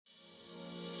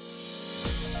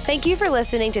Thank you for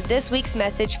listening to this week's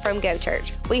message from Go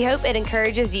Church. We hope it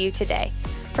encourages you today.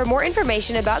 For more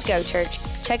information about Go Church,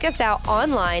 check us out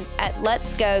online at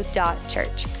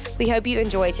letsgo.church. We hope you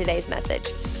enjoy today's message.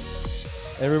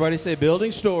 Everybody say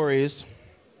building stories.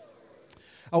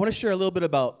 I want to share a little bit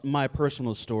about my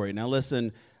personal story. Now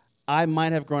listen, I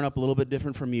might have grown up a little bit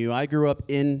different from you. I grew up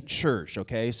in church,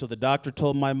 okay? So the doctor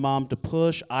told my mom to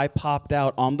push. I popped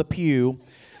out on the pew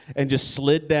and just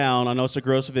slid down. I know it's a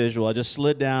gross visual. I just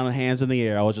slid down, hands in the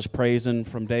air. I was just praising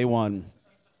from day one.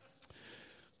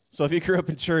 So if you grew up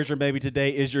in church, or maybe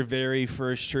today is your very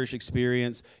first church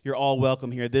experience, you're all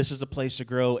welcome here. This is a place to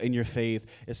grow in your faith.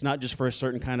 It's not just for a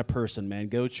certain kind of person, man.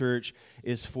 Go Church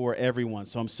is for everyone.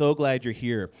 So I'm so glad you're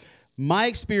here. My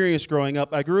experience growing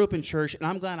up, I grew up in church, and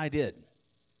I'm glad I did.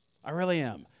 I really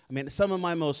am. I mean, some of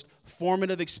my most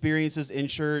formative experiences in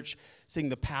church, seeing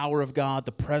the power of God,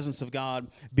 the presence of God,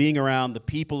 being around the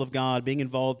people of God, being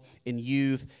involved in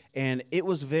youth, and it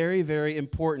was very, very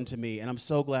important to me, and I'm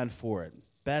so glad for it.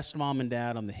 Best mom and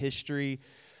dad on the history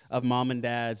of mom and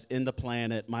dads in the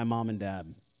planet, my mom and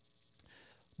dad.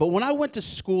 But when I went to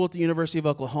school at the University of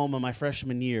Oklahoma my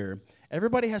freshman year,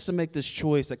 everybody has to make this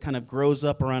choice that kind of grows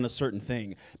up around a certain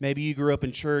thing. Maybe you grew up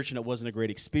in church and it wasn't a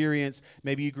great experience.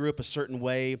 Maybe you grew up a certain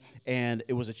way and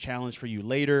it was a challenge for you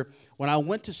later. When I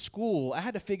went to school, I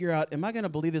had to figure out, am I going to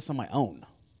believe this on my own?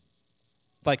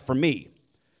 Like for me,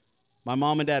 my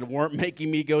mom and dad weren't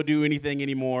making me go do anything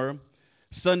anymore.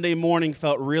 Sunday morning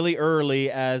felt really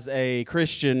early as a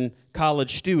Christian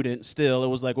college student still. It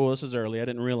was like, well, this is early. I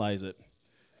didn't realize it.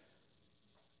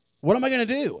 What am I going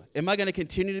to do? Am I going to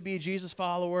continue to be a Jesus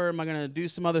follower? Am I going to do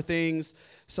some other things?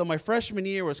 So my freshman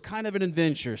year was kind of an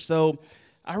adventure. So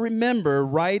I remember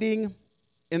riding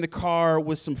in the car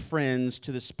with some friends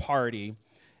to this party,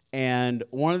 and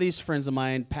one of these friends of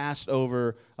mine passed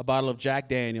over a bottle of Jack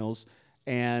Daniels.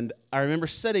 And I remember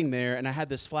sitting there, and I had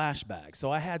this flashback. So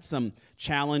I had some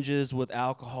challenges with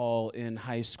alcohol in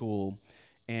high school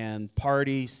and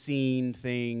party scene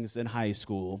things in high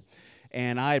school.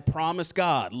 And I had promised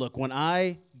God, look, when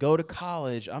I go to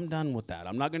college, I'm done with that.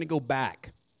 I'm not going to go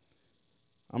back.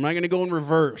 I'm not going to go in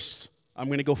reverse. I'm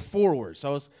going to go forward. So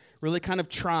I was really kind of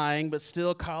trying, but still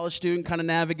a college student, kind of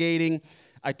navigating.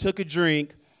 I took a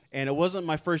drink, and it wasn't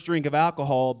my first drink of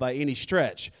alcohol by any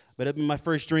stretch, but it had been my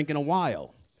first drink in a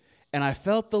while. And I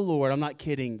felt the Lord, I'm not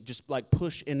kidding, just like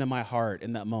push into my heart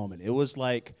in that moment. It was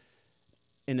like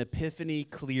an epiphany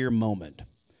clear moment.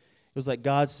 It was like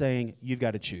God saying, you've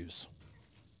got to choose.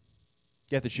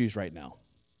 You have to choose right now.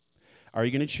 Are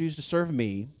you going to choose to serve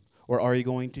me, or are you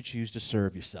going to choose to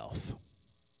serve yourself?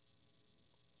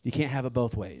 You can't have it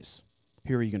both ways.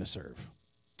 Who are you going to serve?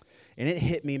 And it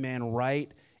hit me, man,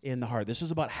 right in the heart. This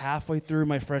was about halfway through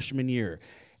my freshman year.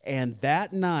 And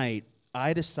that night,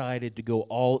 I decided to go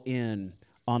all in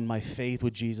on my faith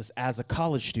with Jesus as a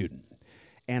college student.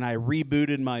 And I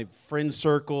rebooted my friend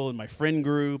circle and my friend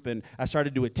group, and I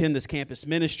started to attend this campus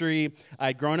ministry.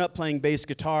 I'd grown up playing bass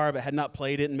guitar, but had not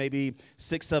played it in maybe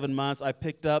 6-7 months. I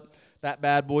picked up that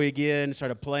bad boy again,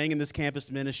 started playing in this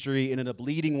campus ministry, ended up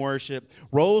leading worship,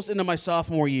 rolls into my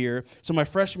sophomore year. So my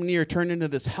freshman year turned into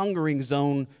this hungering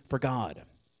zone for God.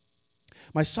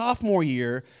 My sophomore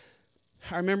year,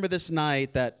 I remember this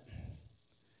night that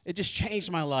it just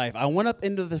changed my life. I went up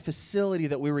into the facility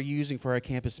that we were using for our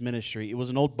campus ministry. It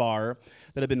was an old bar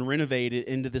that had been renovated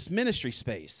into this ministry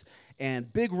space.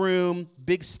 And big room,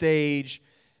 big stage,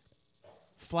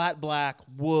 flat black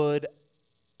wood.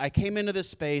 I came into this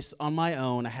space on my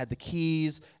own. I had the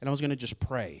keys, and I was going to just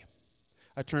pray.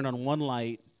 I turned on one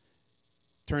light,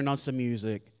 turned on some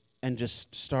music, and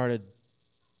just started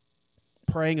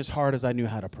praying as hard as I knew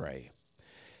how to pray.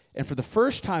 And for the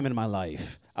first time in my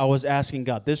life, I was asking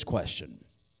God this question: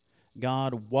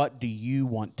 God, what do you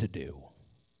want to do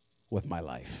with my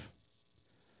life?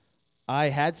 I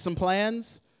had some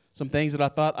plans, some things that I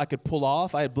thought I could pull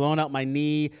off. I had blown out my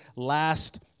knee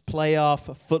last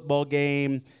playoff football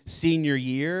game senior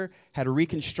year, had a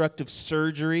reconstructive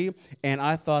surgery, and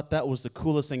I thought that was the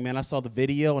coolest thing, man. I saw the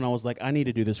video, and I was like, I need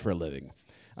to do this for a living.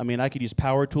 I mean, I could use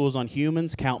power tools on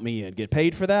humans, count me in. Get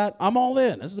paid for that? I'm all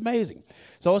in. This is amazing.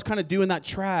 So I was kind of doing that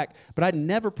track, but I'd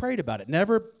never prayed about it,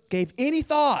 never gave any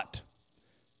thought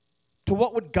to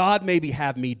what would God maybe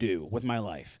have me do with my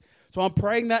life. So I'm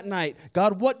praying that night,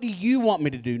 God, what do you want me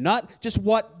to do? Not just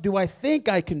what do I think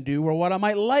I can do or what I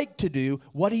might like to do.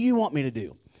 What do you want me to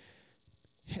do?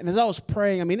 And as I was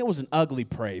praying, I mean, it was an ugly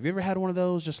prayer. Have you ever had one of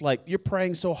those? Just like you're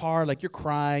praying so hard, like you're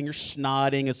crying, you're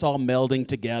snotting, it's all melding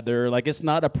together. Like it's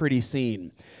not a pretty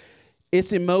scene.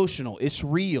 It's emotional. It's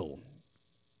real.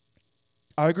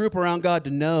 I grew up around God to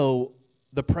know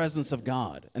the presence of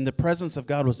God, and the presence of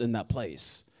God was in that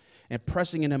place. and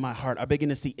pressing into my heart, I began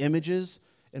to see images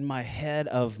in my head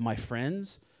of my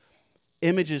friends,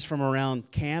 images from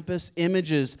around campus,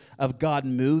 images of God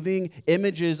moving,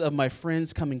 images of my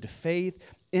friends coming to faith,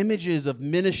 images of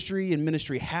ministry and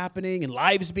ministry happening and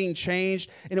lives being changed.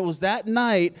 And it was that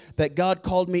night that God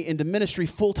called me into ministry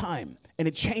full time, and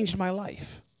it changed my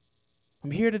life.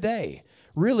 I'm here today,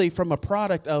 really from a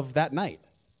product of that night.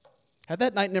 Had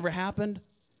that night never happened,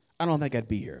 I don't think I'd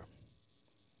be here.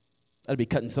 I'd be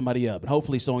cutting somebody up and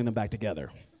hopefully sewing them back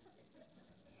together.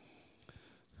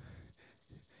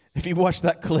 If you watch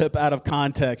that clip out of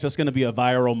context, that's going to be a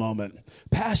viral moment.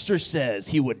 Pastor says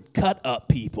he would cut up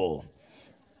people.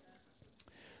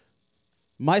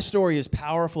 My story is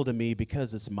powerful to me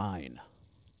because it's mine.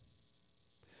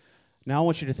 Now I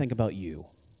want you to think about you.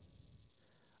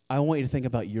 I want you to think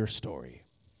about your story.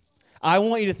 I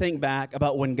want you to think back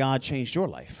about when God changed your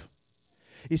life.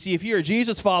 You see, if you're a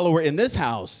Jesus follower in this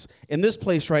house, in this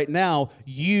place right now,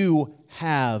 you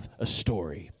have a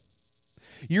story.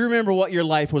 You remember what your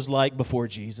life was like before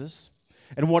Jesus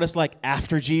and what it's like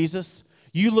after Jesus.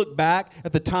 You look back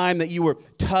at the time that you were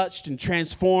touched and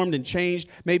transformed and changed.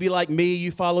 Maybe like me, you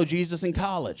followed Jesus in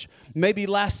college. Maybe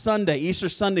last Sunday, Easter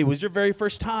Sunday, was your very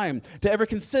first time to ever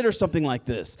consider something like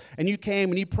this. And you came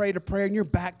and you prayed a prayer and you're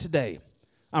back today.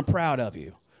 I'm proud of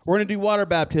you. We're going to do water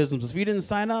baptisms. If you didn't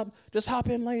sign up, just hop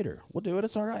in later. We'll do it.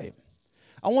 It's all right.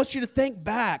 I want you to think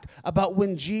back about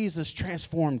when Jesus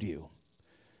transformed you.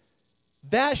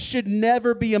 That should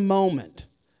never be a moment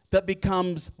that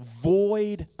becomes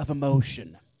void of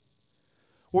emotion,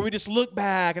 where we just look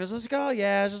back and it's just like, oh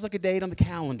yeah, it's just like a date on the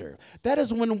calendar. That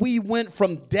is when we went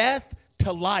from death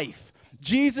to life.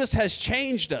 Jesus has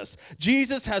changed us.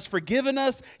 Jesus has forgiven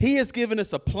us. He has given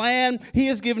us a plan. He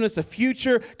has given us a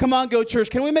future. Come on, Go Church.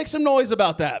 Can we make some noise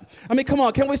about that? I mean, come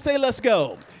on. Can we say let's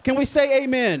go? Can we say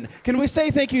amen? Can we say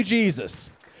thank you, Jesus?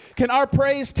 Can our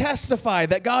praise testify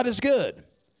that God is good?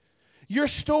 Your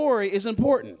story is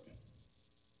important.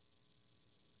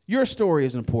 Your story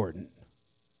is important.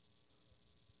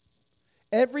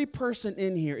 Every person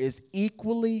in here is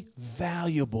equally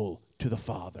valuable to the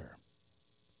Father.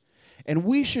 And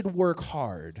we should work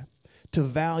hard to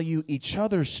value each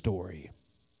other's story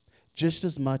just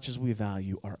as much as we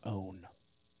value our own.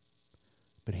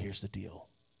 But here's the deal.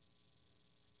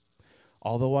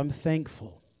 Although I'm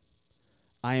thankful,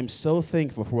 I am so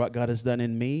thankful for what God has done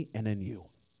in me and in you.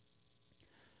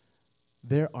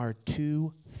 There are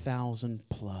 2,000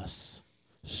 plus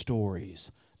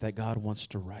stories that God wants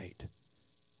to write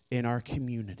in our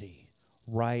community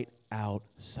right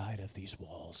outside of these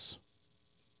walls.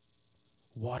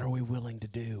 What are we willing to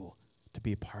do to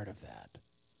be a part of that?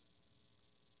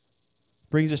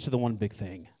 Brings us to the one big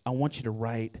thing. I want you to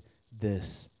write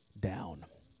this down.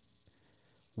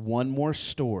 One more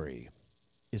story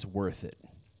is worth it.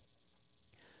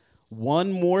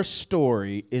 One more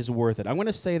story is worth it. I'm going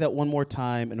to say that one more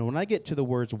time, and when I get to the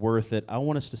words worth it, I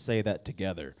want us to say that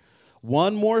together.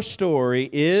 One more story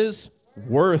is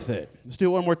worth it. Let's do it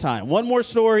one more time. One more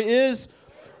story is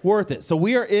worth it. So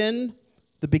we are in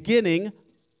the beginning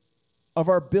of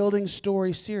our Building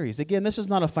Story series. Again, this is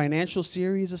not a financial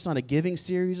series. It's not a giving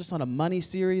series. It's not a money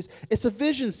series. It's a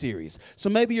vision series. So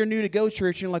maybe you're new to Go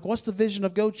Church, and you're like, what's the vision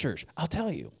of Go Church? I'll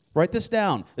tell you. Write this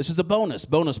down. This is a bonus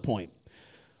point.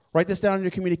 Write this down on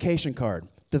your communication card.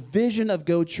 The vision of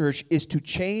Go Church is to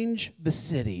change the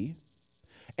city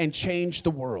and change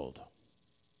the world.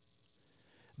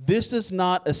 This is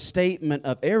not a statement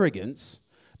of arrogance.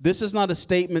 This is not a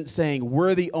statement saying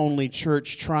we're the only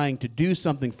church trying to do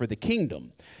something for the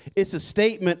kingdom. It's a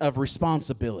statement of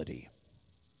responsibility.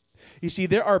 You see,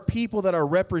 there are people that are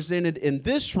represented in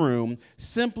this room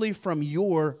simply from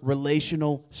your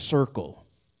relational circle.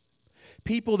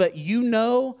 People that you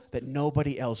know that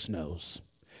nobody else knows.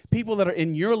 People that are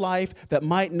in your life that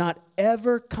might not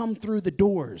ever come through the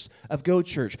doors of Go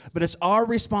Church. But it's our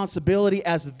responsibility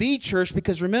as the church,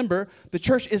 because remember, the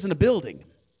church isn't a building.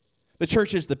 The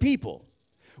church is the people.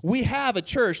 We have a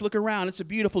church. Look around. It's a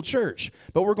beautiful church.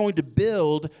 But we're going to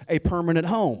build a permanent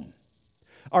home.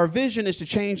 Our vision is to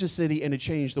change the city and to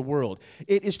change the world.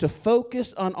 It is to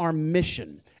focus on our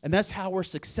mission. And that's how we're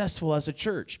successful as a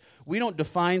church. We don't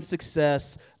define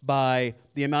success by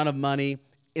the amount of money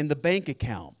in the bank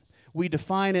account. We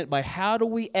define it by how do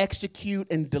we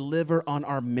execute and deliver on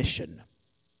our mission.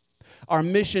 Our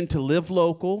mission to live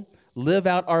local, live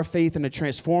out our faith in a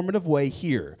transformative way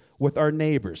here with our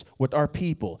neighbors, with our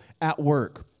people, at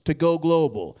work, to go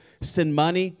global, send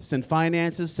money, send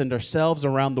finances, send ourselves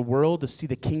around the world to see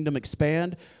the kingdom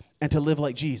expand and to live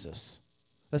like Jesus.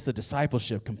 That's the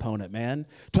discipleship component, man.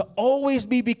 To always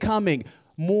be becoming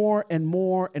more and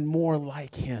more and more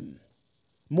like him.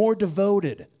 more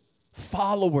devoted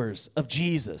followers of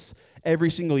Jesus every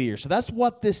single year. So that's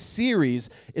what this series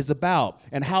is about,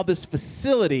 and how this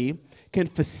facility can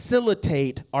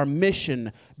facilitate our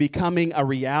mission becoming a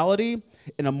reality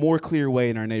in a more clear way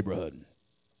in our neighborhood.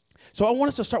 So I want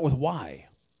us to start with why.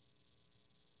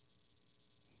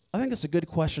 I think it's a good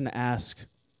question to ask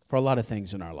for a lot of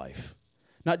things in our life.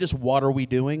 Not just what are we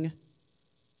doing,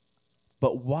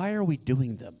 but why are we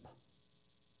doing them?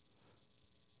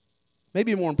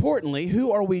 Maybe more importantly,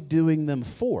 who are we doing them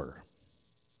for?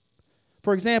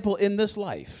 For example, in this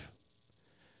life,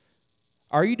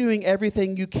 are you doing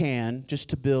everything you can just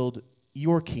to build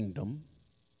your kingdom,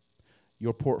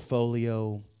 your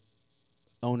portfolio,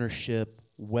 ownership,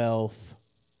 wealth,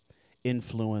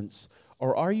 influence,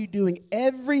 or are you doing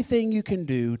everything you can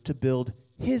do to build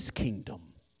His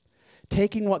kingdom,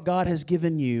 taking what God has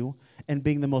given you and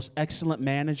being the most excellent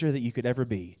manager that you could ever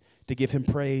be, to give Him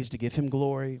praise, to give Him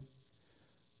glory?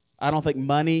 I don't think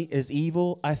money is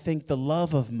evil. I think the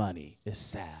love of money is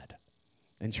sad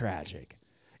and tragic.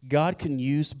 God can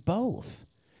use both.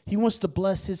 He wants to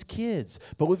bless His kids,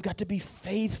 but we've got to be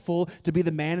faithful to be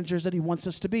the managers that He wants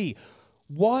us to be.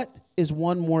 What is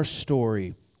one more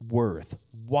story worth?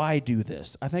 Why do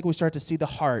this? I think we start to see the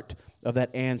heart of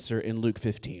that answer in Luke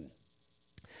 15.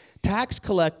 Tax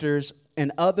collectors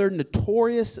and other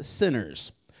notorious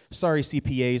sinners. Sorry,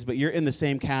 CPAs, but you're in the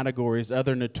same category as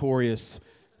other notorious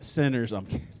sinners.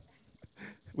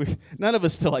 None of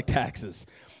us still like taxes.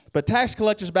 But tax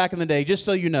collectors back in the day, just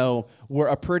so you know, were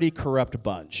a pretty corrupt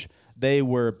bunch. They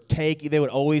would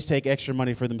always take extra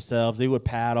money for themselves. They would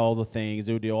pad all the things.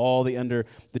 They would do all the under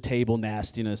the table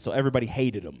nastiness, so everybody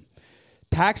hated them.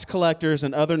 Tax collectors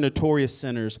and other notorious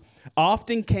sinners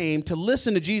often came to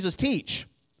listen to Jesus teach.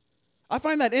 I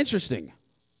find that interesting.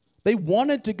 They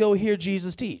wanted to go hear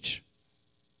Jesus teach.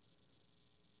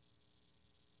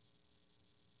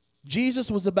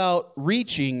 Jesus was about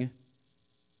reaching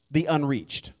the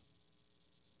unreached.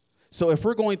 So if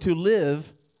we're going to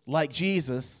live like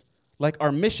Jesus, like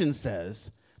our mission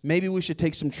says, maybe we should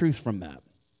take some truth from that.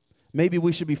 Maybe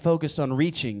we should be focused on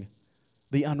reaching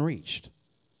the unreached.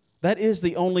 That is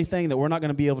the only thing that we're not going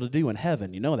to be able to do in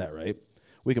heaven. You know that, right?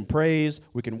 We can praise,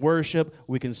 we can worship,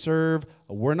 we can serve.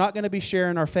 We're not going to be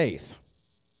sharing our faith.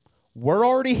 We're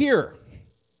already here.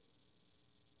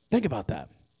 Think about that.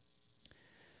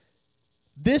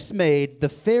 This made the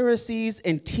Pharisees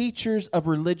and teachers of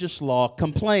religious law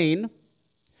complain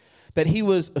that he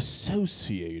was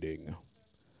associating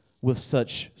with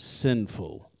such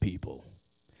sinful people,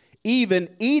 even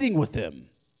eating with them.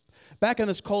 Back in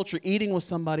this culture, eating with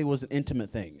somebody was an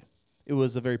intimate thing. It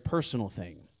was a very personal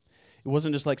thing. It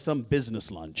wasn't just like some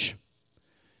business lunch.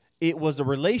 It was a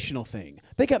relational thing.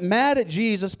 They got mad at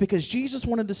Jesus because Jesus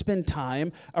wanted to spend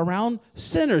time around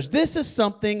sinners. This is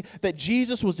something that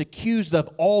Jesus was accused of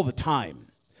all the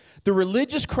time. The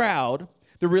religious crowd,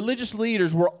 the religious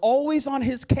leaders were always on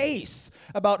his case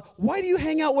about, why do you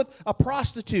hang out with a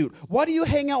prostitute? Why do you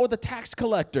hang out with a tax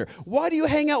collector? Why do you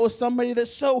hang out with somebody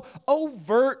that's so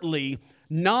overtly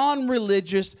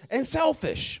non-religious and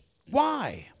selfish?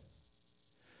 Why?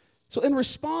 So in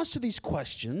response to these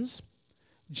questions,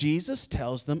 Jesus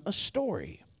tells them a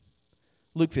story.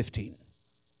 Luke 15.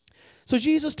 So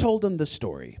Jesus told them this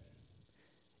story.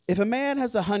 If a man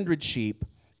has 100 sheep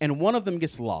and one of them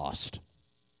gets lost,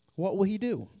 what will he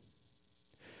do?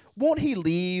 Won't he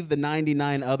leave the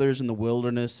 99 others in the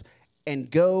wilderness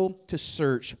and go to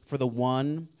search for the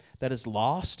one that is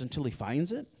lost until he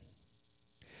finds it?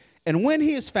 And when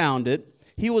he has found it,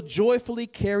 he will joyfully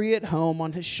carry it home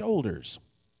on his shoulders.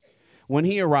 When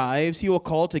he arrives, he will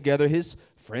call together his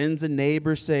friends and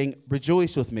neighbors, saying,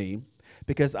 "Rejoice with me,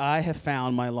 because I have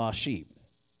found my lost sheep."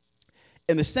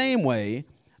 In the same way,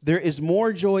 there is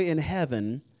more joy in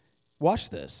heaven. Watch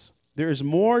this. There is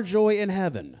more joy in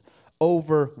heaven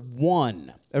over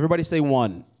one. Everybody say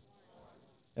one.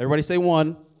 Everybody say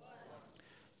one.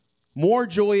 More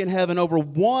joy in heaven over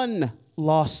one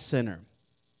lost sinner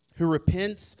who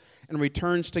repents and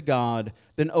returns to God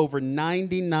than over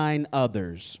 99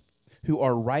 others who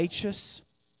are righteous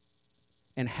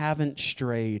and haven't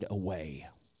strayed away.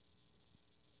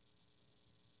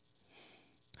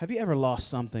 Have you ever lost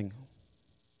something?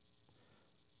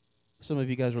 Some of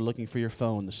you guys were looking for your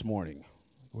phone this morning.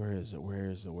 Where is it? Where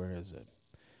is it? Where is it?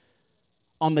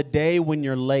 On the day when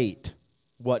you're late,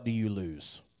 what do you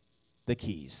lose? The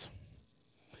keys.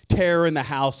 Tearing the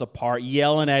house apart,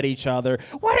 yelling at each other.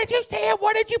 Where did you see him?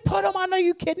 Where did you put him? I know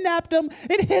you kidnapped him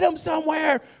and hid him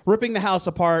somewhere. Ripping the house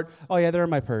apart. Oh, yeah, they're in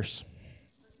my purse.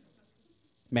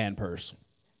 Man purse.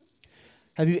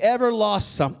 Have you ever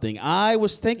lost something? I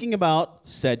was thinking about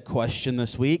said question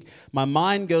this week. My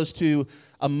mind goes to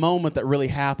a moment that really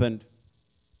happened.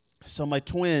 So my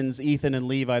twins, Ethan and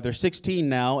Levi, they're 16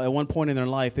 now. At one point in their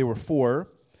life, they were 4.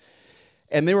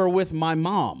 And they were with my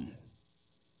mom.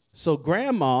 So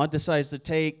grandma decides to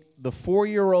take the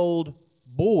 4-year-old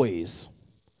boys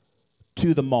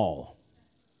to the mall.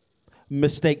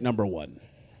 Mistake number 1.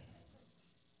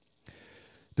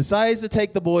 Decides to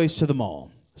take the boys to the mall.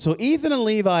 So Ethan and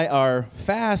Levi are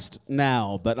fast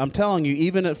now, but I'm telling you,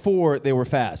 even at 4, they were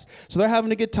fast. So they're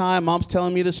having a good time. Mom's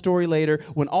telling me the story later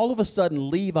when all of a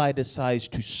sudden Levi decides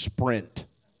to sprint.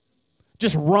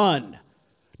 Just run.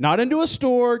 Not into a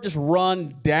store, just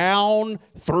run down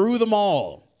through the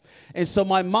mall. And so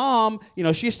my mom,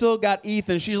 she still got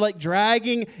Ethan. She's like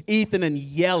dragging Ethan and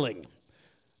yelling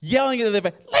at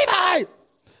Levi, Levi,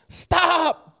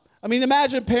 stop. I mean,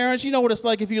 imagine parents, you know what it's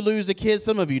like if you lose a kid.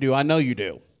 Some of you do. I know you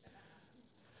do.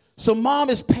 So mom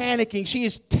is panicking. She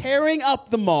is tearing up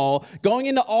the mall, going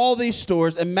into all these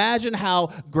stores. Imagine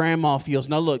how grandma feels.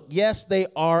 Now, look, yes, they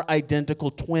are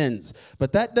identical twins,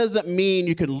 but that doesn't mean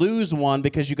you can lose one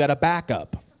because you got a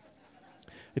backup.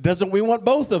 It doesn't. We want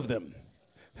both of them.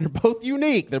 They're both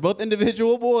unique. They're both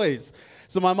individual boys.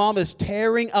 So my mom is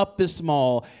tearing up this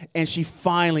mall, and she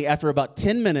finally, after about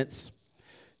 10 minutes,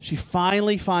 she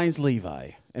finally finds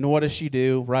Levi. And what does she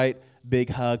do, right? Big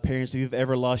hug. Parents, if you've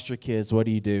ever lost your kids, what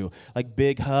do? Like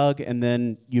big hug, and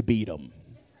then you beat them.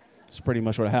 That's pretty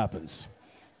much what happens.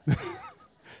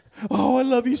 Oh, I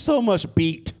love you so much.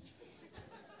 Beat.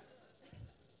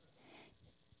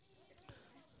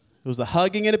 It was a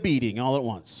hugging and a beating all at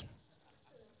once.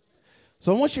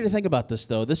 So I want you to think about this,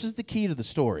 though. This is the key to the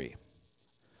story.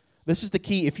 This is the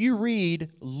key. If you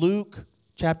read Luke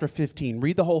chapter 15,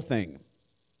 read the whole thing.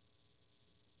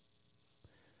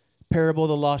 Parable of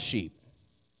the lost sheep,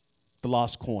 the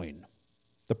lost coin,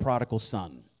 the prodigal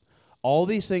son. All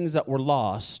these things that were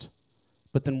lost,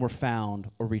 but then were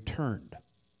found or returned.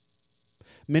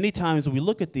 Many times we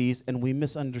look at these and we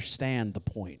misunderstand the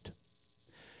point.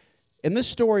 In this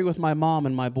story with my mom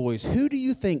and my boys, who do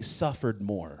you think suffered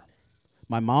more?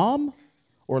 My mom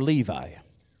or Levi?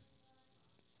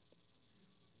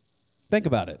 Think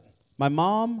about it. My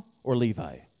mom or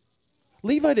Levi?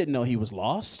 Levi didn't know he was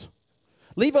lost.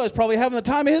 Levi was probably having the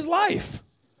time of his life,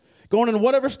 going in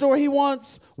whatever store he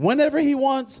wants, whenever he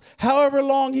wants, however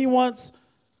long he wants.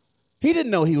 He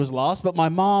didn't know he was lost, but my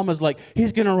mom was like,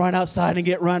 he's going to run outside and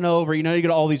get run over. You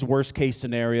get all these worst case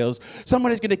scenarios.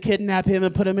 Somebody's going to kidnap him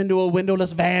and put him into a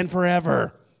windowless van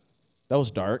forever. That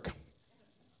was dark.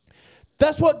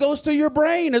 That's what goes through your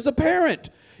brain as a parent.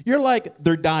 You're like,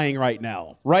 they're dying right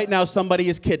now. Right now, somebody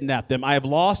has kidnapped them. I have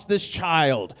lost this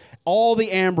child. All the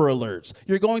Amber Alerts.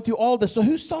 You're going through all this. So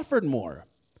who suffered more?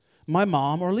 My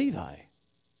mom or Levi?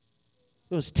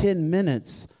 It was 10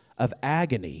 minutes of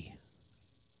agony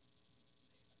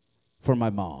for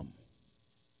my mom.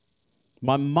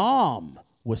 My mom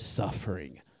was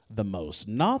suffering the most,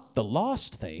 not the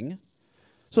lost thing.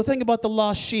 So think about the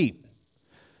lost sheep.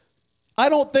 I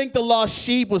don't think the lost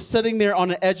sheep was sitting there on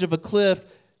the edge of a cliff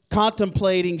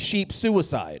contemplating sheep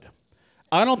suicide.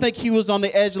 I don't think he was on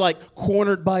the edge, like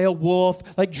cornered by a wolf,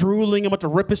 like drooling, about to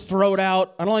rip his throat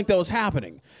out. I don't think that was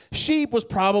happening. Sheep was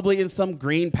probably in some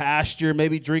green pasture,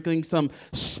 maybe drinking some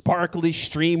sparkly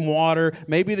stream water.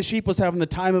 Maybe the sheep was having the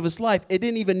time of his life. It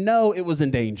didn't even know it was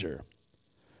in danger.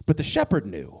 But the shepherd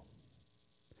knew.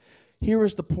 Here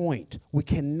is the point. We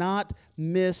cannot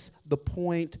miss the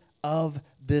point of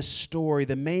this story.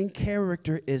 The main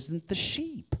character isn't the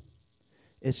sheep.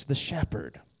 It's the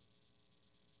shepherd.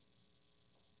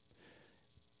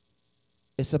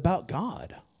 It's about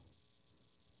God.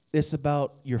 It's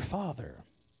about your Father.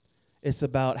 It's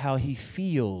about how he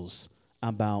feels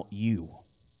about you.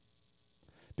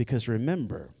 Because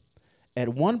remember, at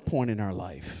one point in our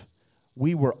life,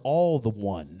 we were all the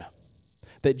one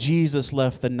that Jesus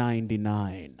left the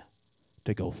 99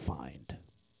 to go find.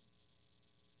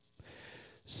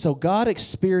 So God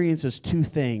experiences two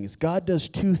things. God does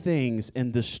two things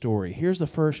in this story. Here's the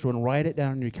first one. Write it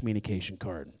down on your communication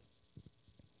card.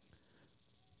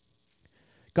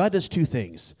 God does two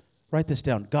things. Write this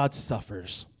down. God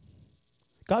suffers.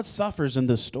 God suffers in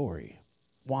this story.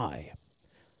 Why?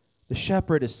 The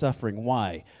shepherd is suffering.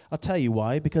 Why? I'll tell you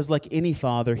why. Because like any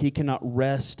father, he cannot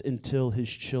rest until his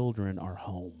children are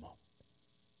home.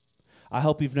 I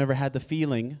hope you've never had the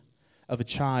feeling of a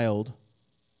child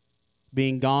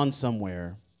being gone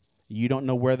somewhere. You don't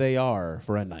know where they are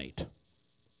for a night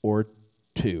or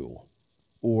two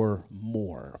or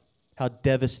more. How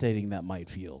devastating that might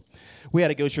feel. We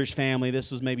had a Go Church family.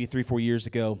 This was maybe 3-4 years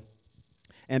ago.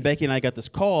 And Becky and I got this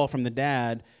call from the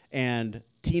dad, and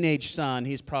teenage son,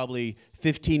 he's probably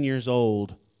 15 years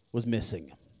old, was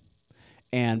missing.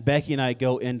 And Becky and I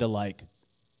go into like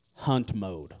hunt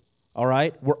mode. All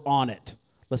right? We're on it.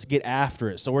 Let's get after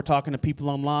it. So we're talking to people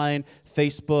online,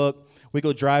 Facebook. We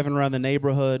go driving around the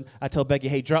neighborhood. I tell Becky,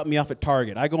 hey, drop me off at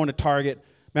Target. I go into Target.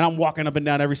 Man, I'm walking up and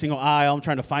down every single aisle. I'm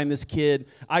trying to find this kid.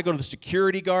 I go to the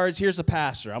security guards. Here's a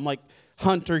pastor. I'm like,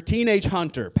 hunter, teenage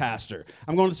hunter, pastor.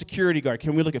 I'm going to the security guard.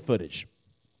 Can we look at footage?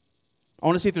 I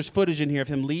want to see if there's footage in here of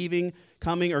him leaving,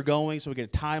 coming, or going, so we get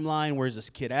a timeline. Where's this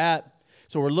kid at?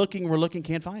 So we're looking,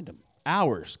 can't find him.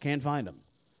 Hours, can't find him.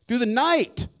 Through the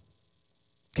night,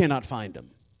 cannot find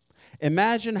him.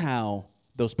 Imagine how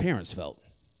those parents felt.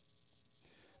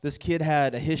 This kid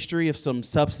had a history of some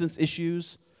substance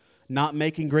issues, not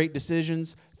making great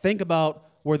decisions. Think about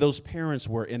where those parents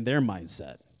were in their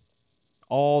mindset.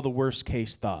 All the worst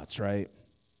case thoughts, right?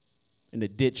 In a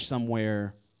ditch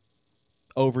somewhere,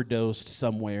 overdosed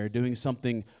somewhere, doing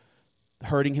something,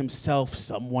 hurting himself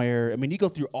somewhere. I mean, you go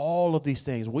through all of these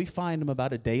things. We find him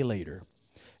about a day later.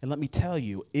 And let me tell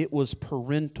you, it was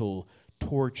parental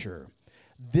torture.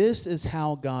 This is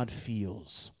how God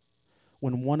feels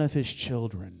when one of his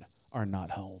children are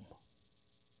not home.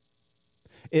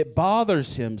 It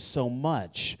bothers him so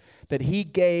much that he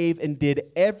gave and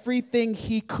did everything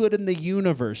he could in the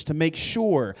universe to make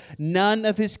sure none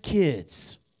of his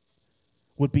kids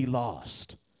would be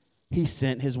lost. He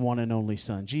sent his one and only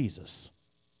son, Jesus,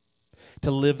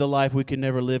 to live the life we could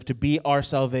never live, to be our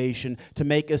salvation, to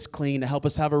make us clean, to help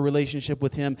us have a relationship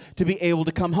with him, to be able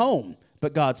to come home.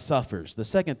 But God suffers. The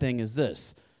second thing is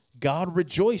this: God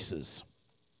rejoices.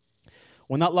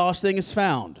 When that lost thing is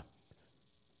found,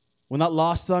 when that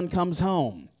lost son comes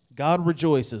home, God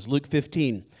rejoices. Luke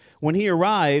 15. When he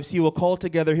arrives, he will call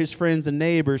together his friends and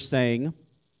neighbors, saying,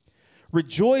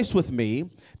 "Rejoice with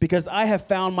me, because I have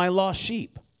found my lost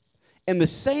sheep." In the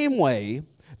same way,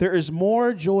 there is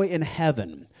more joy in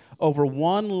heaven over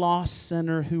one lost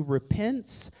sinner who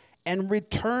repents and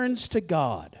returns to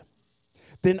God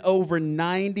than over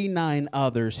 99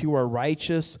 others who are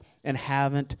righteous and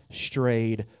haven't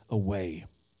strayed away.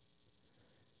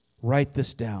 Write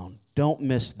this down. Don't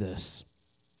miss this.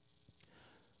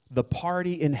 The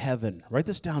party in heaven, write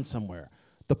this down somewhere.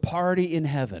 The party in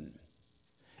heaven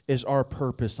is our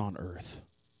purpose on earth.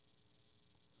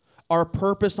 Our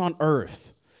purpose on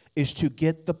earth is to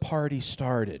get the party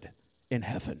started in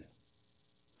heaven.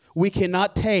 We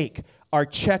cannot take our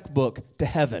checkbook to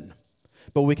heaven,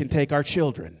 but we can take our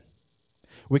children.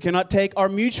 We cannot take our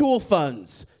mutual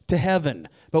funds to heaven,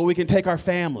 but we can take our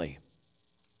family.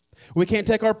 We can't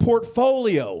take our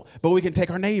portfolio, but we can take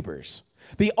our neighbors.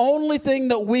 The only thing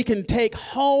that we can take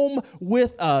home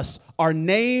with us are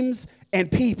names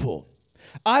and people.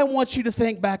 I want you to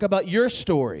think back about your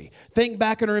story. Think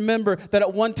back and remember that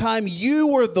at one time you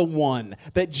were the one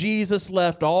that Jesus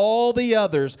left all the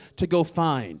others to go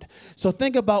find. So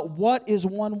think about, what is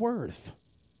one worth?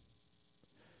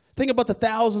 Think about the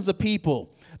thousands of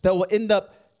people that will end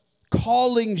up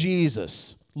calling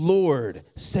Jesus Lord,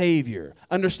 Savior,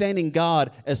 understanding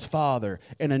God as Father,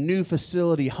 and a new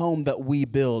facility, home that we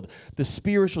build. The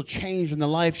spiritual change and the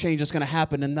life change is going to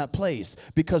happen in that place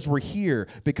because we're here,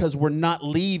 because we're not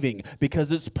leaving,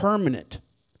 because it's permanent.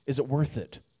 Is it worth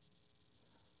it?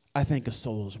 I think a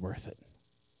soul is worth it.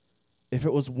 If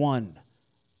it was one,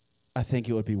 I think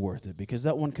it would be worth it, because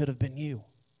that one could have been you.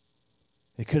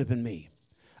 It could have been me.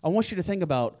 I want you to think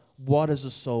about, what is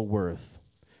a soul worth,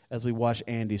 as we watch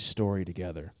Andy's story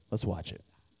together. Let's watch it.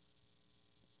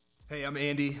 Hey, I'm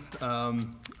Andy. I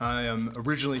am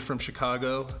originally from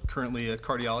Chicago, currently a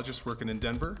cardiologist working in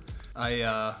Denver.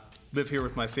 I live here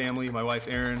with my family, my wife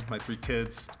Erin, my 3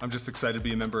 kids. I'm just excited to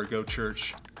be a member of Go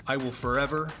Church. I will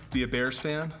forever be a Bears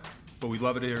fan, but we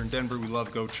love it here in Denver. We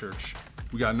love Go Church.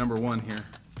 We got number 1 here.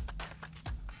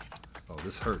 Oh,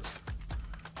 this hurts.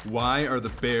 Why are the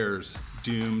Bears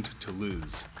doomed to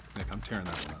lose? Nick, I'm tearing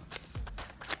that one up.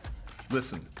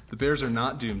 Listen, the Bears are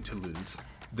not doomed to lose.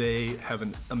 They have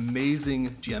an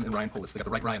amazing GM in Ryan Polis. They got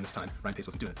the right Ryan this time. Ryan Pace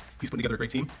wasn't doing it. He's putting together a great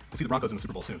team. We'll see the Broncos in the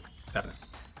Super Bowl soon. It's happening.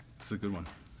 This is a good one.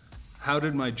 How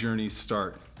did my journey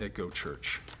start at Go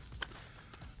Church?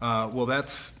 Well,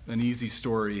 that's an easy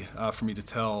story for me to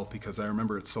tell because I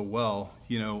remember it so well.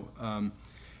 You know,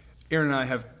 Erin and I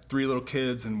have 3 little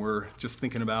kids, and we're just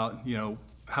thinking about, you know,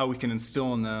 how we can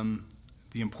instill in them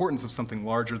the importance of something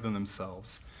larger than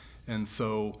themselves. And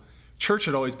so church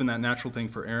had always been that natural thing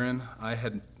for Erin. I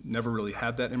had never really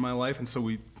had that in my life, and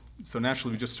so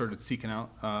naturally we just started seeking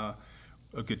out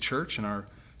a good church, and our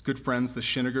good friends, the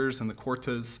Shinigers and the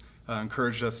Cortas,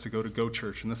 encouraged us to go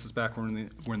Church, and this is back when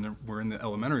we're in the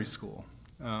elementary school.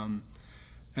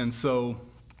 And so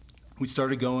we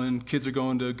started going. Kids are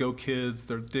going to Go Kids.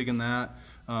 They're digging that.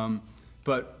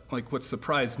 But like what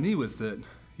surprised me was that,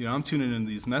 I'm tuning into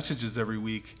these messages every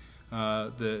week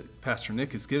that Pastor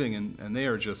Nick is giving, and they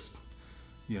are just,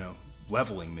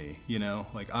 leveling me.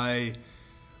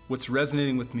 What's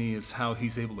resonating with me is how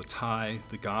he's able to tie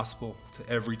the gospel to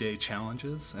everyday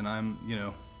challenges. And I'm,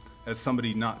 as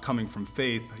somebody not coming from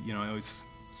faith, I always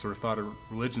sort of thought of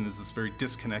religion as this very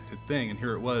disconnected thing. And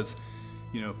here it was,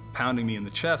 pounding me in the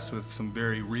chest with some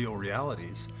very real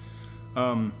realities.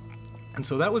 And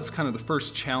so that was kind of the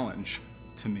first challenge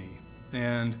to me.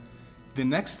 And the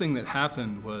next thing that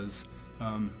happened was,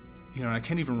 and I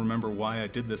can't even remember why I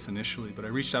did this initially, but I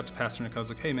reached out to Pastor Nick. I was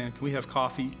like, hey man, can we have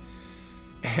coffee?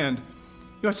 And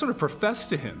I sort of professed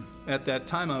to him at that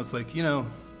time. I was like,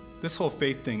 this whole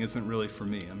faith thing isn't really for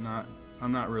me.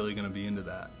 I'm not really going to be into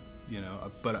that,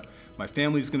 but my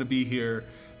family's going to be here,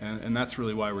 and that's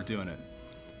really why we're doing it.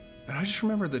 And I just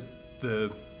remember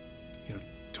the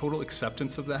total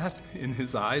acceptance of that in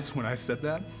his eyes when I said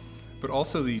that, but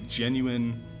also the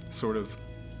genuine sort of,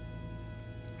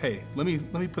 hey, let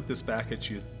me put this back at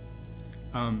you.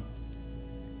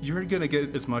 You're going to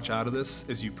get as much out of this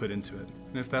as you put into it.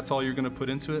 And if that's all you're going to put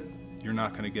into it, you're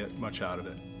not going to get much out of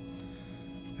it.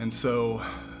 And so,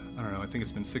 I don't know, I think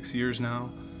it's been 6 years now.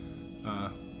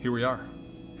 Here we are.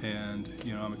 And,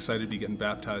 I'm excited to be getting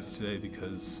baptized today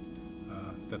because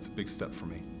that's a big step for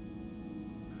me.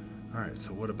 All right,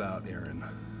 so what about Aaron?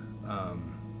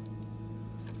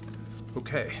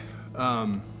 Okay.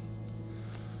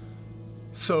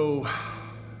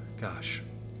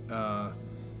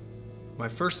 My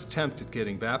first attempt at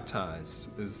getting baptized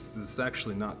is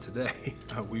actually not today.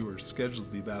 We were scheduled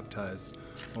to be baptized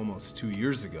almost 2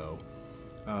 years ago.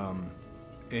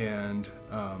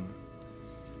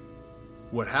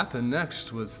 What happened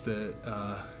next was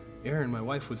that Erin, my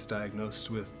wife, was diagnosed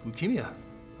with leukemia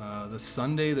the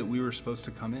Sunday that we were supposed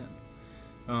to come in.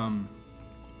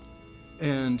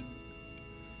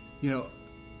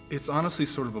 It's honestly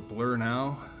sort of a blur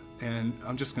now. And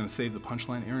I'm just going to save the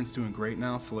punchline. Aaron's doing great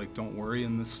now, so don't worry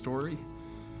in this story.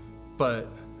 But,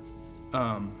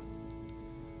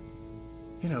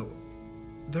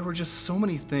 there were just so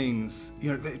many things.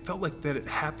 It felt like that it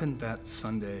happened that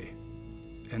Sunday,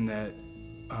 and that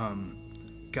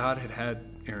God had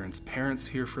Aaron's parents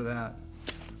here for that,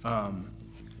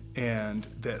 and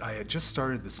that I had just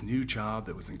started this new job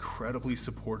that was incredibly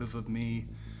supportive of me.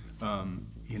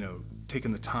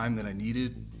 Taking the time that I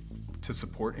needed to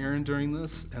support Aaron during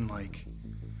this, and I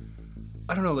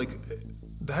don't know,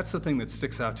 that's the thing that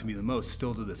sticks out to me the most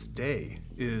still to this day,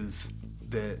 is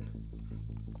that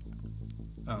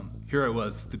here I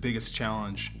was, the biggest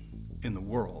challenge in the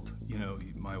world.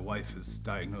 My wife is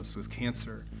diagnosed with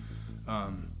cancer,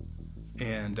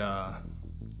 and I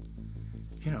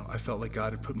felt like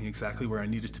God had put me exactly where I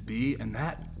needed to be, and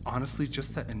that, honestly,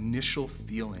 just that initial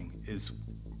feeling is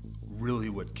really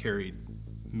what carried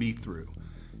me through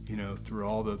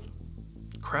all the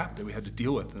crap that we had to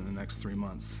deal with in the next 3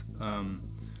 months,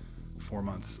 4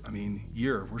 months,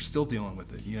 year. We're still dealing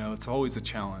with it. It's always a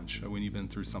challenge when you've been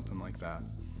through something like that.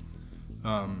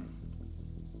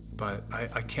 But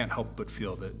I can't help but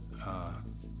feel that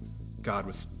God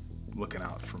was looking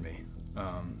out for me,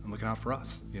 and looking out for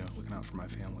us, looking out for my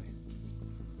family.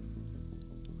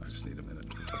 I just need a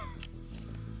minute.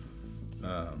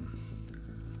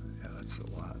 Yeah, that's a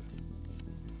lot.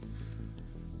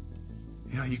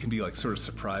 You can be sort of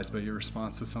surprised by your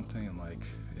response to something, and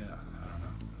yeah, I don't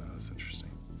know. That was interesting.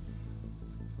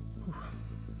 Whew.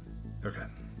 Okay.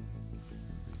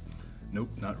 Nope,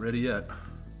 not ready yet.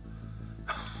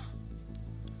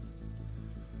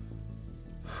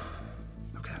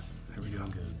 Okay, here we go.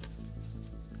 Good.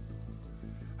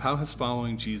 How has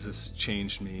following Jesus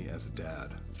changed me as a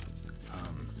dad?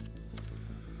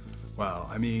 Wow,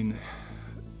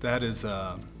 that is,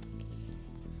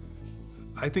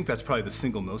 I think that's probably the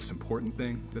single most important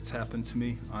thing that's happened to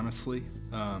me, honestly.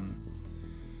 And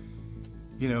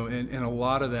a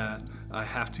lot of that I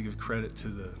have to give credit to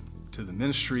the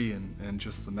ministry and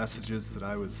just the messages that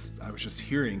I was just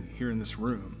hearing here in this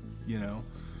room,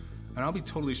 And I'll be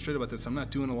totally straight about this. I'm not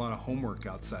doing a lot of homework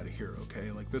outside of here, okay?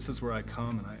 This is where I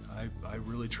come, and I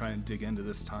really try and dig into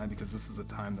this time because this is a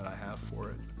time that I have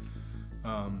for it.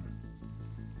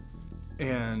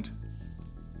 And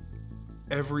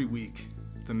every week,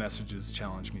 the messages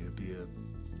challenge me to be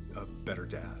a better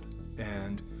dad.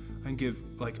 And I'm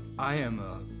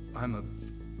a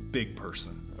big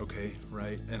person, okay,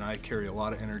 right? And I carry a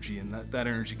lot of energy, and that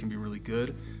energy can be really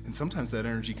good, and sometimes that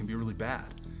energy can be really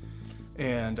bad.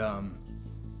 And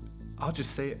I'll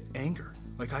just say it, anger.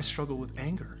 I struggle with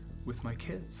anger with my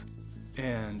kids.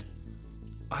 And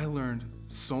I learned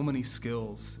so many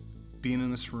skills being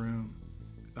in this room,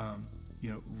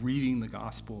 reading the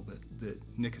gospel that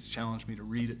Nick has challenged me to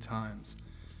read at times.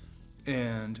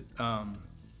 And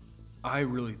I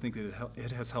really think that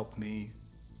it has helped me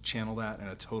channel that in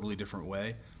a totally different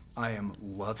way. I am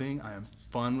loving, I am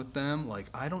fun with them. Like,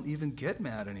 I don't even get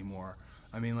mad anymore.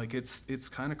 I mean, like, it's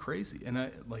kind of crazy.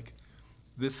 And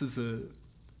this is a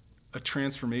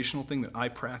transformational thing that I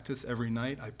practice every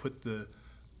night. I put the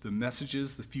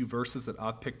messages, the few verses that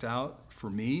I've picked out for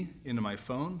me into my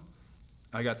phone.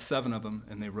 I got 7 of them,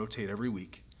 and they rotate every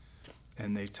week.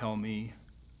 And they tell me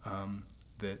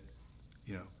that,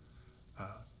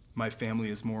 my family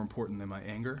is more important than my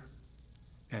anger,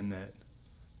 and that,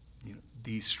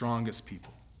 the strongest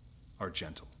people are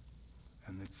gentle.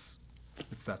 And it's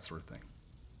that sort of thing.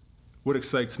 What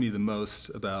excites me the most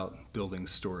about building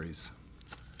stories?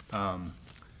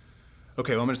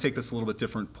 Okay, well, I'm going to take this a little bit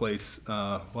different place.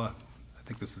 I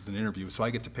think this is an interview, so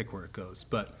I get to pick where it goes.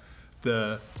 But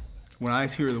when I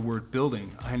hear the word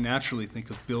building, I naturally think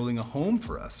of building a home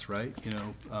for us, right?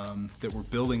 That we're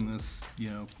building this,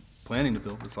 planning to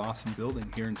build this awesome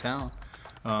building here in town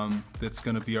that's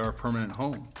going to be our permanent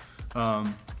home.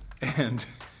 I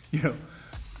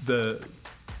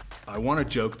want to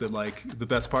joke that, like, the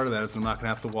best part of that is I'm not going to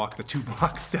have to walk the 2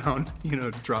 blocks down,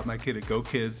 to drop my kid at Go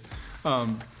Kids.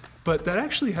 But that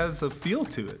actually has a feel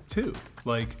to it, too.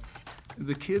 Like,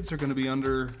 the kids are going to be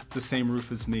under the same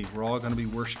roof as me. We're all going to be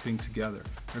worshiping together.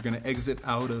 They're going to exit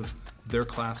out of their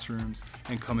classrooms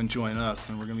and come and join us,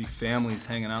 and we're going to be families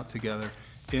hanging out together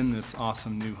in this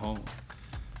awesome new home.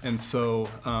 And so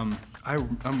I'm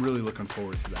really looking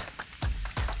forward to that.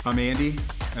 I'm Andy,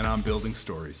 and I'm building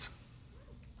stories.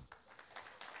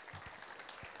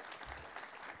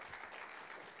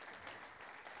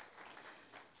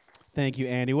 Thank you,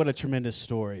 Andy. What a tremendous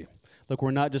story. Look,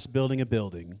 we're not just building a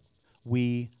building.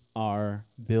 We are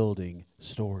building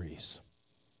stories.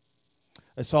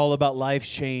 It's all about life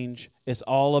change. It's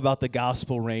all about the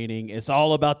gospel reigning. It's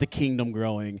all about the kingdom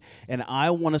growing. And I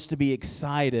want us to be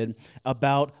excited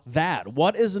about that.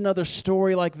 What is another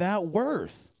story like that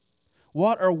worth?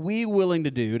 What are we willing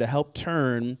to do to help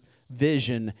turn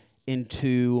vision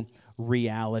into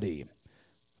reality?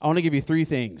 I want to give you 3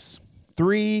 things.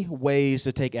 3 ways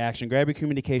to take action. Grab your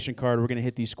communication card. We're going to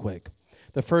hit these quick.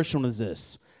 The first one is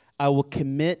this. I will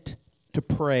commit to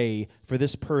pray for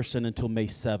this person until May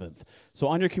 7th. So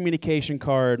on your communication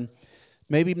card,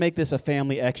 maybe make this a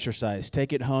family exercise.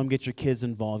 Take it home, get your kids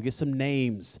involved. Get some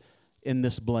names in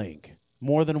this blank.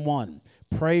 More than one.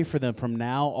 Pray for them from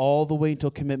now all the way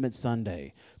until Commitment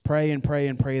Sunday. Pray and pray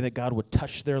and pray that God would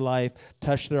touch their life,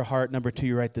 touch their heart. Number 2,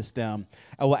 you write this down.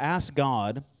 I will ask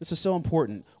God, this is so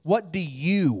important, what do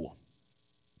you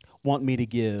want me to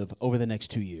give over the next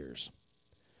 2 years?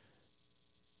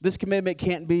 This commitment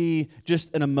can't be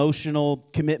just an emotional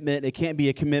commitment. It can't be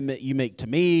a commitment you make to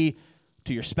me,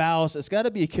 to your spouse. It's got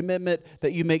to be a commitment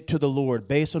that you make to the Lord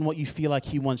based on what you feel like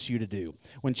He wants you to do.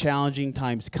 When challenging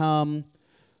times come,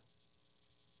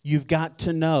 you've got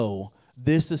to know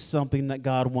this is something that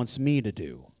God wants me to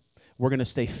do. We're going to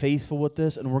stay faithful with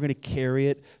this, and we're going to carry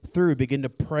it through. Begin to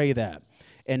pray that.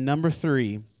 And number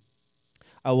 3,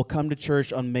 I will come to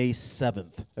church on May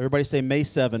 7th. Everybody say May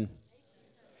 7th.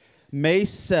 May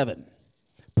 7th.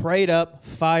 Prayed up,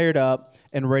 fired up,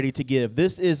 and ready to give.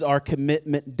 This is our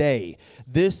commitment day.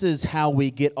 This is how we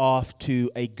get off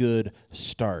to a good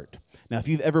start. Now, if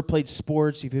you've ever played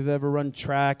sports, if you've ever run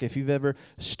track, if you've ever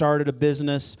started a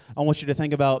business, I want you to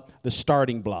think about the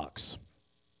starting blocks.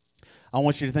 I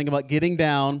want you to think about getting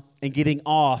down and getting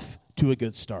off to a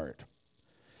good start.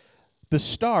 The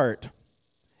start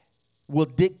will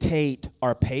dictate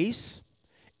our pace.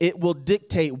 It will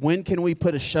dictate when can we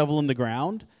put a shovel in the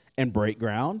ground and break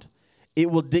ground. It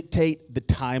will dictate the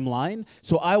timeline.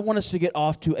 So I want us to get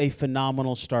off to a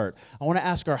phenomenal start. I want to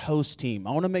ask our host team.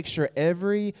 I want to make sure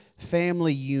every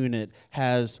family unit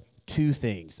has 2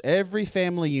 things. Every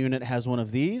family unit has one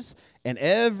of these, and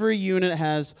every unit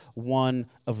has one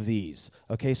of these.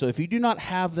 Okay, so if you do not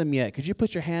have them yet, could you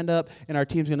put your hand up, and our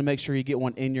team's going to make sure you get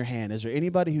one in your hand. Is there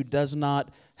anybody who does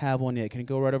not have one yet? Can you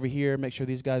go right over here, make sure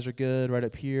these guys are good, right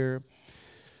up here?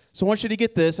 So I want you to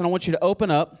get this, and I want you to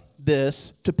open up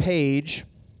this to page.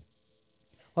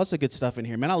 Lots of good stuff in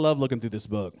here. Man, I love looking through this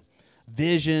book.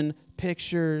 Vision,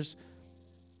 pictures,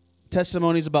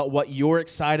 testimonies about what you're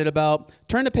excited about.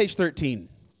 Turn to page 13.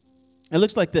 It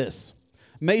looks like this.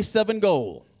 May 7th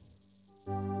goal.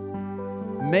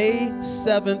 May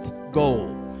 7th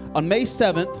goal. On May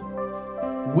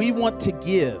 7th, we want to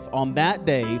give on that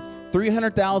day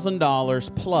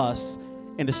 $300,000 plus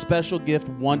and a special gift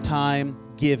one-time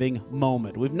giving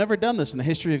moment. We've never done this in the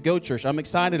history of Go Church. I'm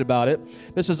excited about it.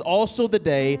 This is also the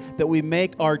day that we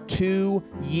make our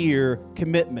 2-year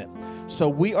commitment. So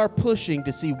we are pushing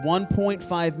to see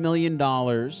 $1.5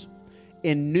 million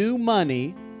in new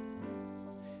money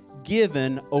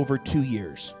given over 2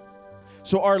 years.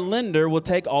 So our lender will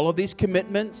take all of these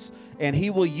commitments and he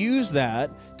will use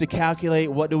that to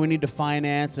calculate what do we need to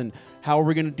finance and how are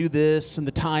we going to do this and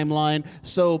the timeline.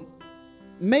 So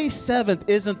May 7th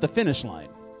isn't the finish line.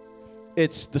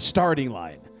 It's the starting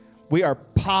line. We are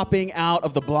popping out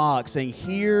of the block saying,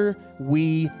 here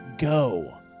we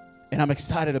go. And I'm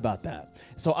excited about that.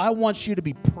 So I want you to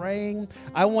be praying.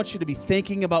 I want you to be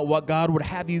thinking about what God would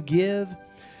have you give.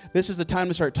 This is the time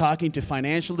to start talking to a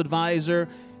financial advisor.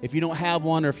 If you don't have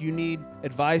one or if you need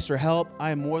advice or help,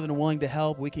 I am more than willing to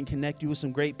help. We can connect you with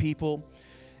some great people.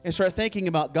 And start thinking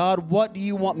about, God, what do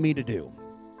you want me to do?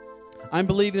 I'm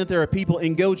believing that there are people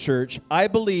in Go Church. I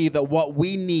believe that what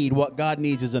we need, what God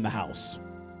needs is in the house.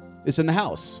 It's in the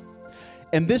house.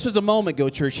 And this is a moment, Go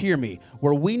Church, hear me,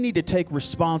 where we need to take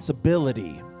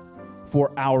responsibility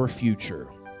for our future.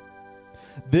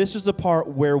 This is the part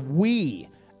where we,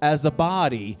 as a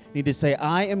body, need to say,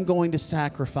 I am going to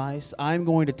sacrifice. I'm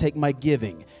going to take my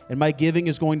giving. And my giving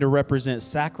is going to represent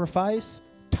sacrifice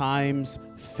times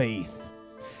faith.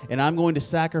 And I'm going to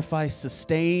sacrifice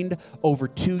sustained over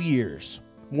 2 years,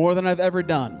 more than I've ever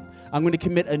done. I'm going to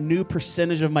commit a new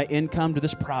percentage of my income to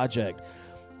this project.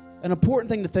 An important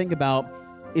thing to think about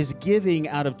is giving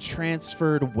out of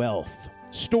transferred wealth,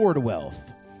 stored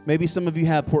wealth. Maybe some of you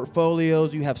have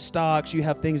portfolios, you have stocks, you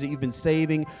have things that you've been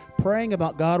saving, praying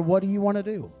about, God, what do you want to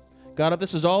do? God, if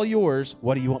this is all yours,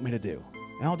 what do you want me to do?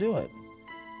 And I'll do it.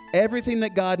 Everything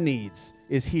that God needs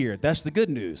is here. That's the good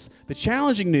news. The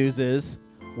challenging news is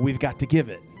we've got to give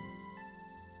it.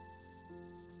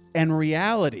 And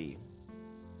reality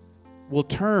will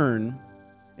turn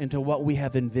into what we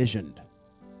have envisioned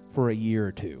for a year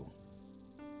or two.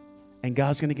 And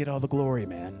God's going to get all the glory,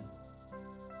 man.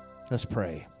 Let's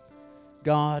pray.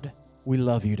 God, we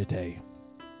love you today.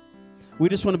 We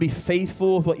just want to be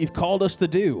faithful with what you've called us to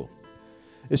do.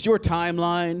 It's your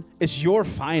timeline. It's your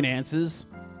finances.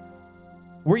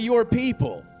 We're your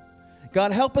people.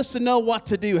 God, help us to know what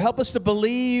to do. Help us to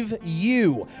believe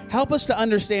you. Help us to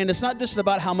understand it's not just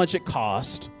about how much it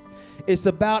cost. It's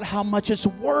about how much it's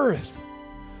worth.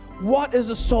 What is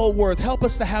a soul worth? Help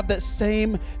us to have that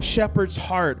same shepherd's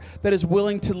heart that is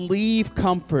willing to leave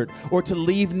comfort or to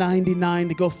leave 99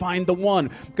 to go find the one.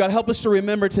 God, help us to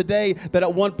remember today that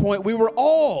at one point we were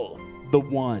all the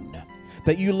one,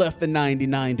 that you left the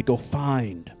 99 to go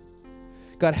find.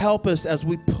 God, help us as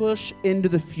we push into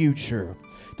the future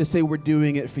to say we're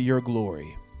doing it for your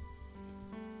glory.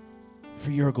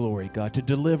 For your glory, God, to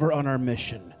deliver on our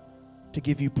mission, to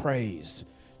give you praise,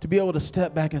 to be able to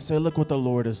step back and say, look what the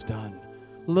Lord has done.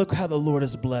 Look how the Lord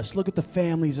has blessed. Look at the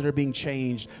families that are being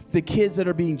changed, the kids that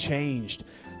are being changed,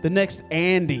 the next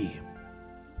Andy,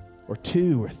 or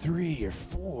 2 or 3 or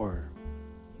 4.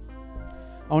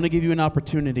 I want to give you an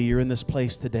opportunity. You're in this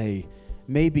place today.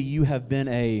 Maybe you have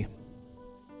been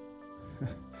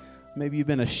maybe you've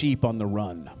been a sheep on the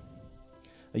run.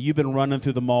 You've been running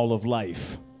through the mall of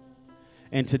life.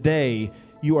 And today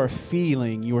you are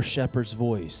feeling your shepherd's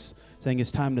voice saying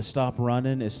it's time to stop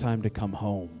running, it's time to come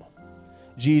home.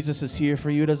 Jesus is here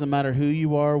for you. It doesn't matter who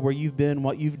you are, where you've been,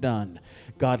 what you've done.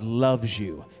 God loves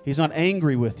you. He's not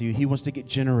angry with you. He wants to get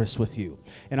generous with you.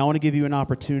 And I want to give you an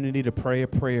opportunity to pray a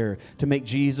prayer to make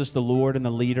Jesus the Lord and the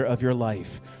leader of your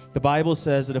life. The Bible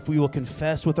says that if we will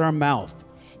confess with our mouth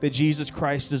that Jesus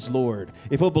Christ is Lord,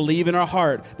 if we'll believe in our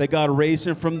heart that God raised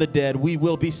him from the dead, we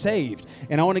will be saved.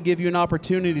 And I want to give you an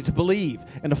opportunity to believe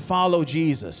and to follow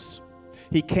Jesus.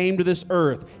 He came to this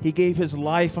earth. He gave his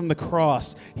life on the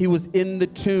cross. He was in the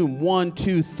tomb 1,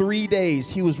 2, 3 days.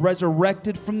 He was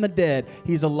resurrected from the dead.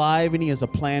 He's alive and he has a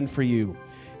plan for you.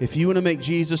 If you want to make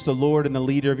Jesus the Lord and the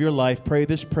leader of your life, pray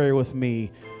this prayer with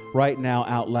me right now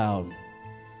out loud.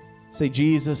 Say,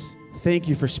 Jesus, thank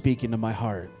you for speaking to my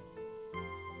heart.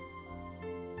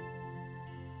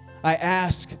 I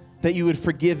ask that you would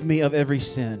forgive me of every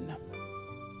sin.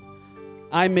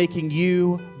 I'm making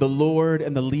you the Lord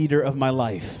and the leader of my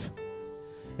life.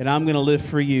 And I'm going to live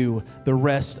for you the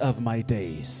rest of my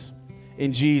days.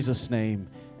 In Jesus' name,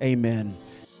 amen.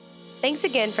 Thanks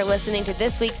again for listening to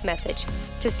this week's message.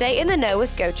 To stay in the know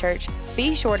with Go Church,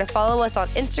 be sure to follow us on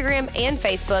Instagram and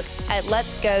Facebook at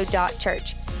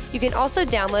letsgo.church. You can also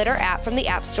download our app from the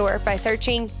App Store by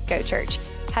searching Go Church.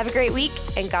 Have a great week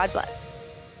and God bless.